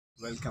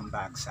Welcome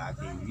back sa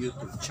ating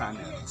YouTube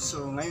channel.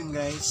 So ngayon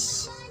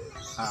guys,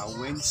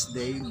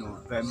 Wednesday,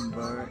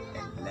 November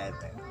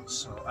 11.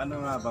 So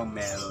ano nga bang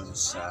meron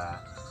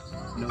sa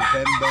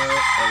November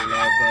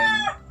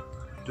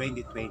 11,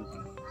 2020?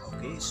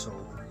 Okay, so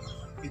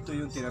ito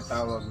yung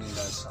tinatawag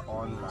nila sa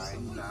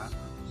online na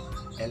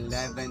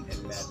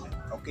 11-11.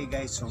 Okay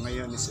guys, so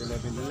ngayon is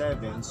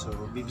 11-11. So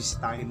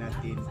bibisitahin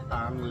natin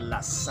ang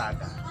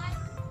LAZADA.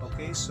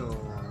 Okay, so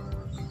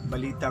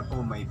balita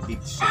ko may big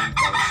sale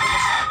daw sa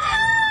LAZADA.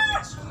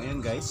 Okay, so ngayon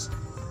guys,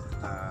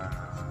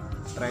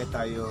 try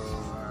tayo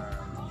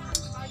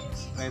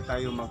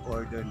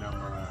mag-order ng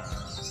mga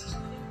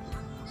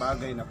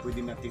bagay na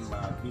pwede nating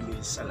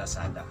mabili sa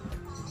LAZADA.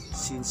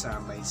 Since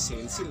may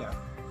sale sila,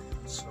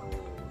 so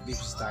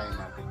bibisitahin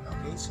natin.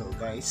 Okay, so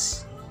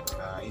guys,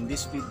 in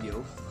this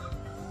video,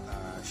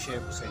 share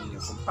ko sa inyo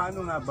kung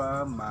paano nga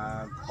ba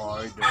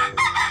mag-order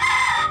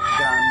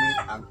gamit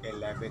ang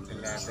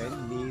 11-11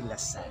 ni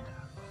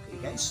LAZADA.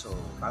 Okay guys, so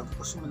bago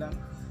po simulan,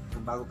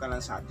 kung bago ka lang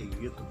sa ating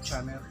YouTube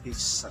channel, please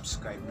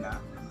subscribe na,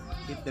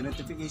 hit the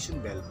notification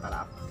bell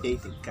para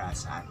updated ka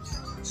sa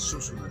ating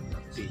susunod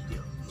na video.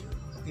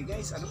 Okay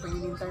guys, ano pa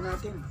hinihintay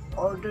natin?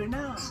 Order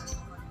na!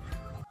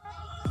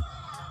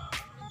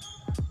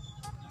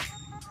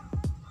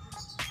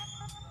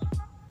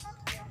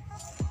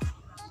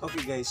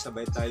 Okay guys,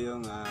 sabay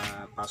tayong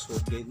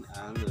pasukin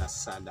ang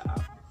LAZADA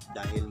app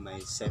dahil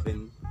may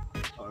 7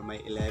 or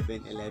may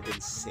 11-11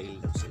 sale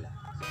daw sila.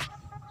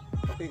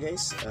 Okay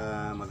guys,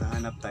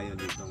 maghahanap tayo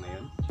dito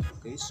ngayon.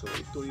 Okay, so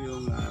ito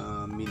yung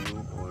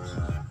menu or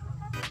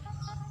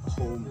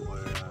home or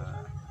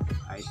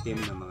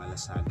item ng mga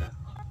LAZADA.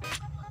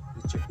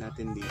 I-check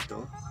natin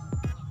dito.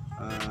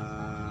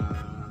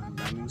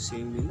 Daming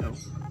sale nila.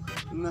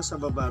 Yung nasa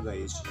baba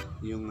guys,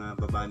 yung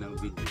baba ng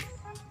video,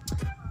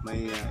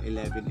 may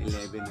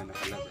 11-11 na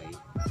nakalagay.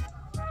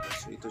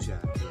 So ito siya,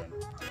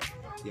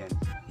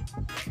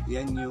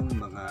 yan yung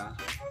mga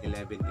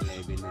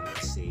 11-11 na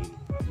naka-sale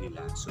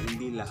nila. So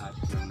hindi lahat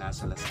ng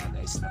nasa LAZADA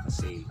is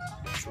naka-sale.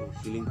 So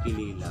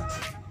piling-pili lang.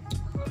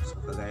 So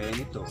kagaya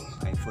nito,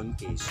 iPhone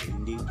case, so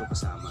hindi ito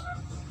kasama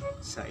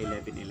sa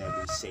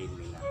 11-11 sale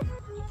nila.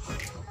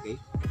 Okay?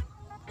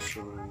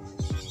 So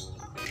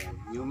yan.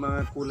 Yung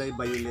mga kulay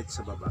violet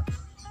sa baba,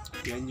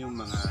 yan yung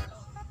mga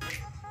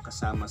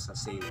kasama sa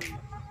sale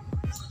nila.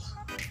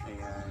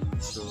 Ayan,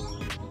 so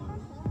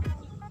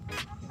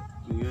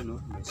yun,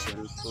 no? May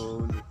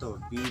cellphone ito,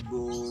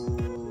 Vivo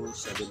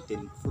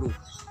 17 Pro.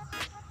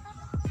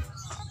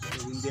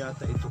 So hindi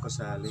ata ito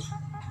kasali.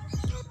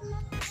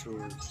 So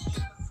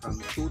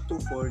from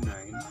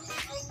 2249,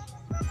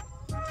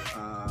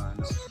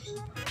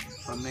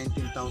 from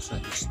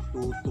 19,000 is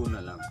 22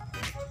 na lang.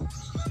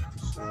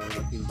 So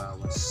laking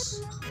bawas.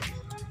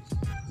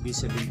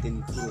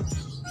 B17 Pro.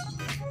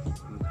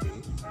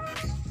 Okay.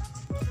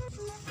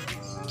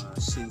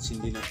 Since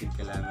hindi natin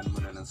kailangan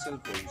muna ng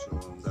cellphone, so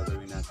ang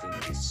gagawin natin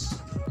is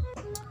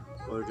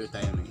order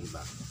tayo ng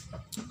iba.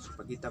 So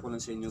pagkita ko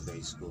lang sa inyo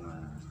guys kung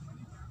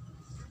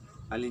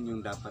alin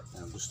yung dapat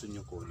na gusto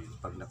nyo kunin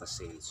pag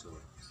naka-sale. So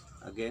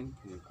again,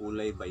 yung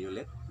kulay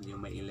violet,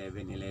 yung may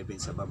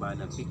 11-11 sa baba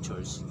ng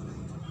pictures,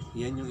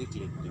 yan yung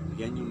i-click nyo.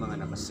 Yan yung mga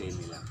naka-sale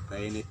nila.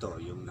 Kaya nito,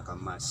 yung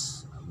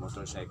naka-mask,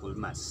 motorcycle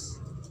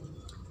mask.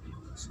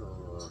 So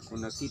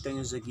kung nakita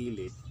nyo sa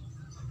gilid,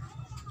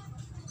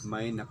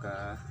 may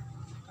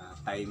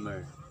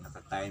naka-timer,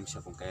 naka-time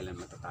siya kung kailan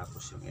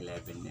matatapos yung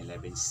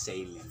 11-11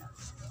 sale nila.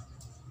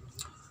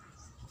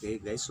 Okay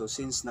guys, so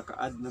since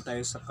naka-add na tayo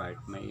sa cart,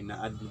 may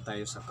ina-add na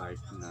tayo sa cart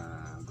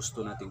na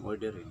gusto nating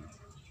orderin.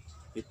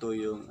 Ito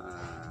yung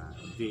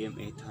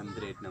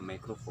VM800 na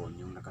microphone,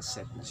 yung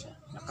naka-set na siya.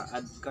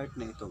 Naka-add cart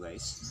na ito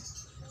guys.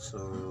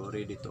 So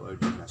ready to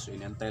order na. So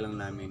inantay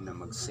lang namin na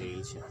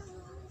mag-sale siya.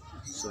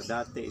 So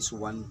dati is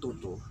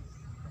 122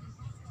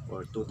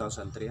 or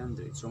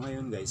 2,300. So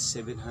ngayon guys,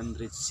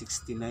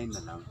 769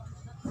 na lang.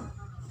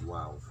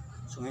 Wow.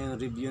 So ngayon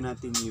review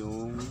natin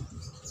yung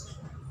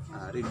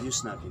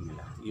reviews natin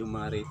nila, yung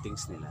mga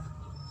ratings nila.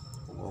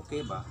 Kung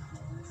okay ba?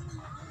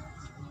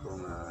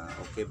 Kung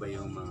okay ba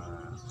yung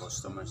mga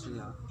customers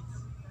nila?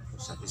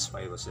 Kung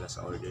satisfied ba sila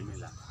sa order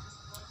nila?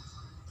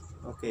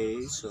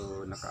 Okay,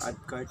 so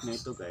naka-add cart na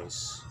ito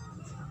guys.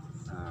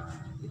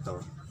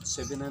 Ito,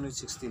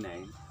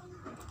 769.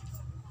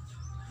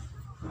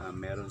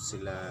 Meron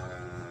sila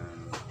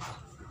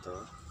ito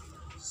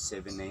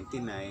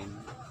 799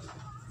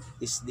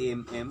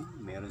 SDMM,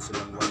 meron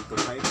silang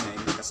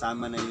 1259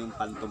 kasama na yung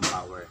phantom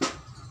power.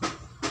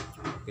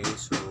 Okay,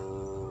 so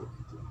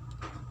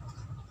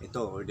ito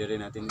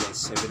orderin natin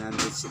guys,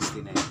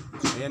 769.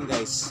 So ayan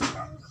guys,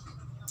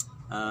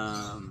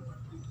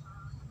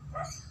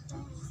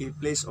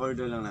 i-place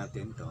order lang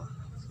natin to.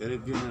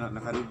 I-review na,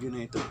 naka-review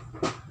na ito.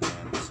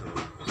 Ayan, so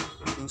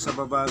yung sa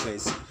baba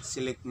guys,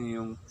 select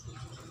niyo yung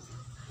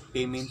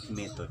payment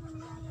method.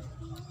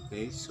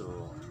 Okay,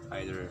 so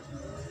either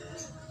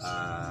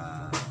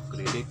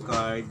credit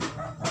card,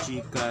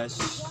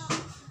 GCash,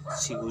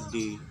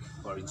 COD,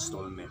 or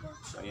installment.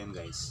 So ayan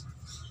guys,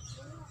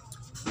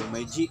 kung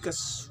may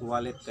GCash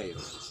wallet kayo,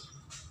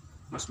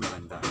 mas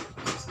maganda.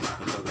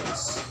 Ito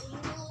guys,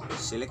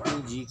 select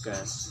yung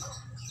GCash,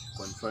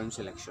 confirm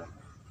selection.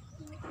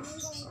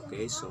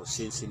 Okay, so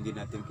since hindi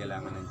natin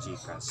kailangan ng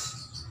GCash,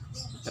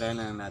 try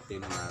na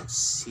natin mag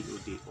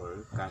COD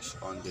or cash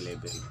on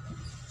delivery.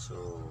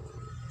 So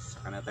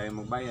saka na tayo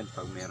magbayad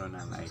pag meron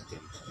ng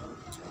item.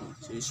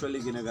 So usually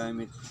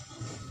ginagamit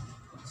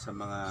sa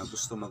mga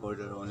gusto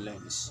mag-order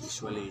online is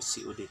usually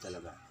COD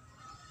talaga.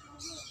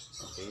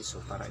 Okay,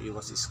 so para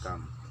iwas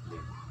scam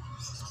din.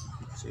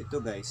 So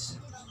ito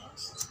guys,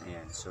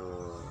 ayan, so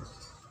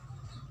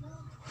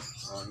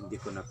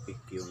hindi ko na-pick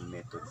yung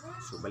method.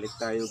 So balik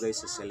tayo guys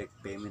sa select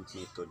payment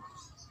method.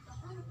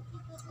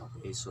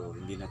 Okay, so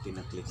hindi natin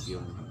na-click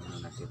yung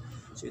natin.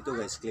 So ito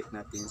guys, click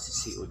natin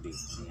si COD.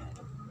 Ayan.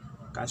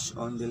 Cash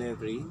on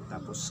delivery,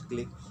 tapos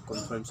click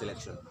confirm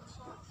selection.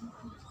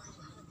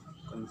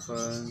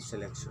 Confirm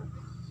selection.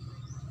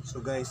 So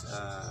guys,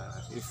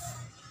 if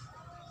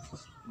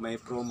may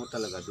promo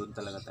talaga, doon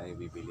talaga tayo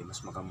bibili,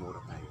 mas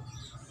makamura tayo.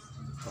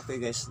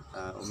 Okay guys,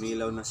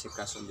 umilaw na si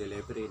cash on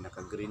delivery,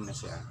 naka-green na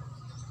siya.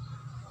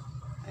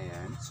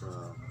 Ayan, so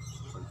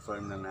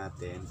confirm lang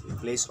natin.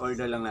 I-place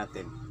order lang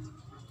natin.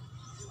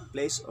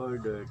 Place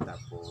order,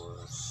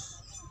 tapos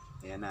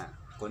ayan na,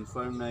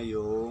 confirm na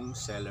yung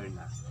seller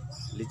na,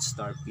 Lead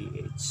Star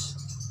PH.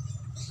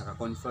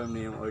 Naka-confirm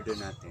na yung order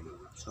natin.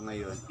 So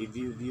ngayon,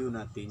 i-view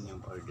natin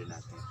yung order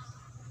natin.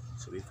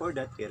 So before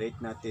that, i-rate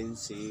natin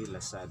si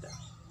Lazada.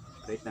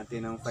 Rate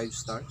natin ng 5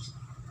 star.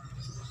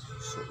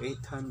 So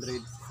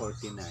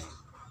 849.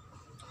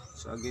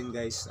 So again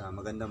guys,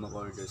 maganda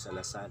mag-order sa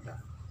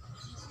Lazada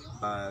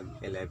pag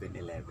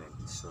 11-11.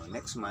 So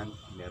next month,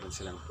 meron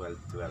silang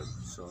 12-12.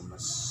 So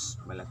mas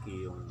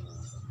malaki yung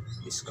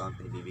discount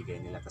na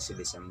ibibigay nila kasi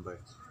December.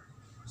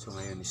 So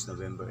ngayon is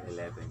November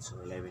 11. So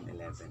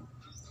 11-11.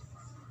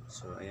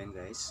 So ayan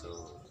guys, so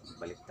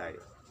balik tayo.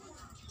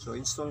 So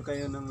install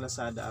kayo ng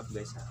Lazada app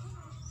guys ha.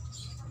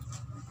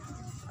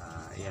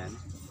 Ayan.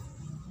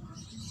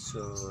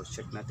 So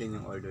check natin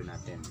yung order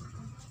natin.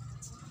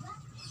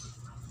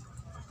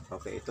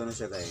 Okay, ito na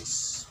siya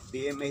guys.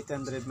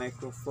 BM800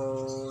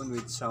 microphone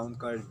with sound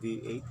card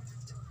V8.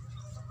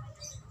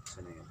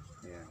 Saan na yun?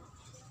 Ayan.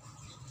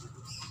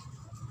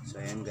 So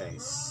ayan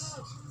guys.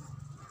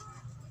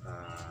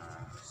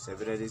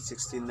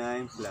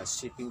 769 plus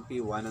shipping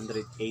fee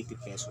 180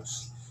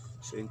 pesos.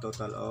 So in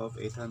total of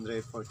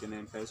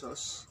 849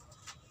 pesos.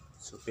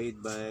 So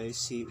paid by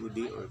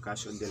COD or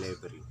cash on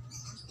delivery.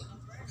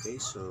 Okay,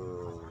 so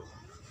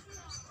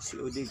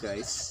COD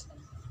guys.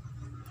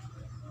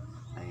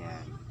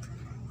 Ayan.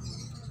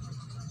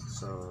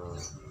 So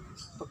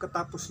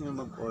pagkatapos nyo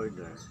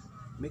mag-order,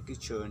 make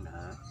sure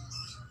na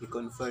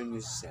i-confirm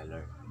nyo sa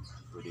seller.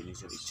 Pwede nyo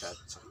siya i-chat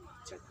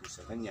nyo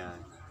sa kanya.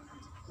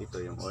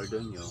 Ito yung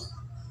order nyo.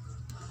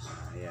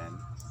 Ayan.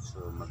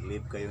 So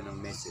mag-leave kayo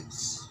ng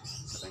message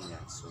sa kanya.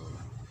 So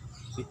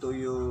ito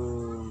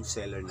yung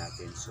seller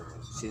natin. So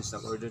since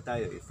nag-order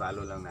tayo,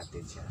 i-follow lang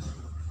natin siya.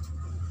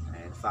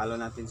 Ayan, follow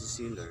natin si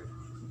seller.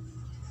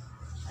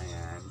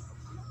 Ayan.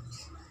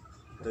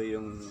 Ito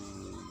yung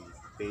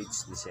page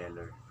ni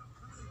seller.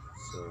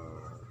 So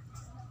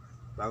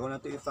bago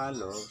natin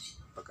i-follow,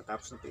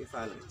 pagkatapos natin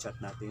i-follow, i-chat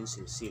natin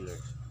si seller.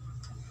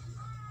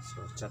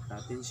 So chat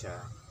natin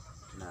siya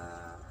na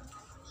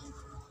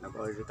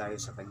nag-order tayo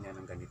sa kanya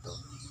ng ganito.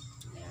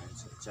 Ayan.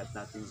 So chat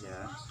natin siya.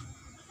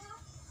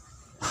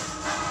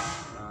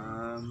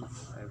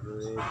 I've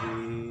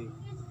already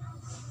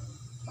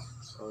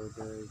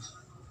ordered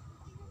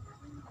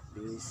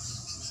this.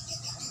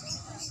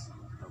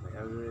 Okay,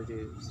 I've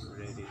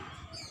already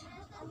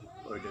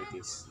ordered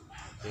this.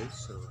 Okay,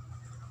 so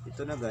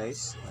ito na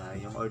guys,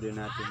 yung order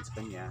natin sa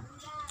kanya.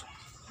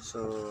 So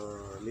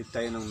leave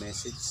tayo ng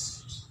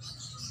message.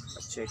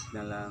 Pa-check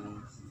na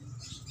lang.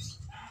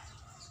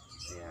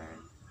 Ayan.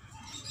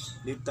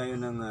 Leave tayo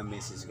ng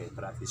message guys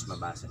para at least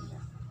mabasa niya.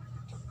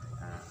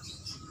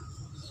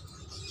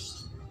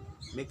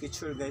 Make it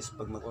sure guys,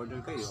 pag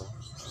mag-order kayo,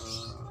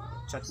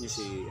 chat niyo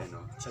si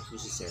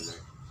seller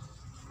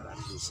para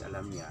at least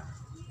alam niya.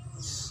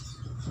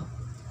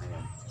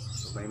 Ayan.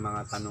 So may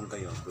mga tanong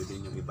kayo, pwede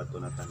niyo ibato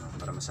na tanong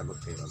para masagot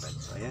kayo agad.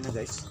 So ayan na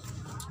guys.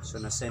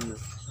 So na-send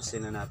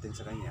na natin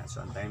sa kanya.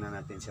 So antayin na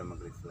natin siya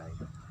mag-reply.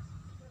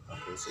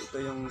 Okay, so ito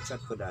yung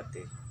chat ko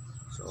dati.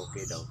 So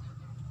okay daw.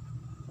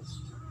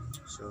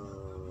 So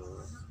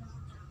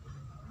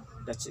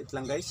that's it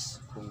lang guys.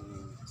 Kung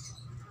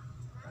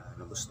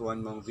nagustuhan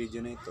mo ang video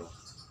na ito,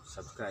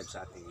 subscribe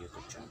sa ating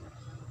YouTube channel.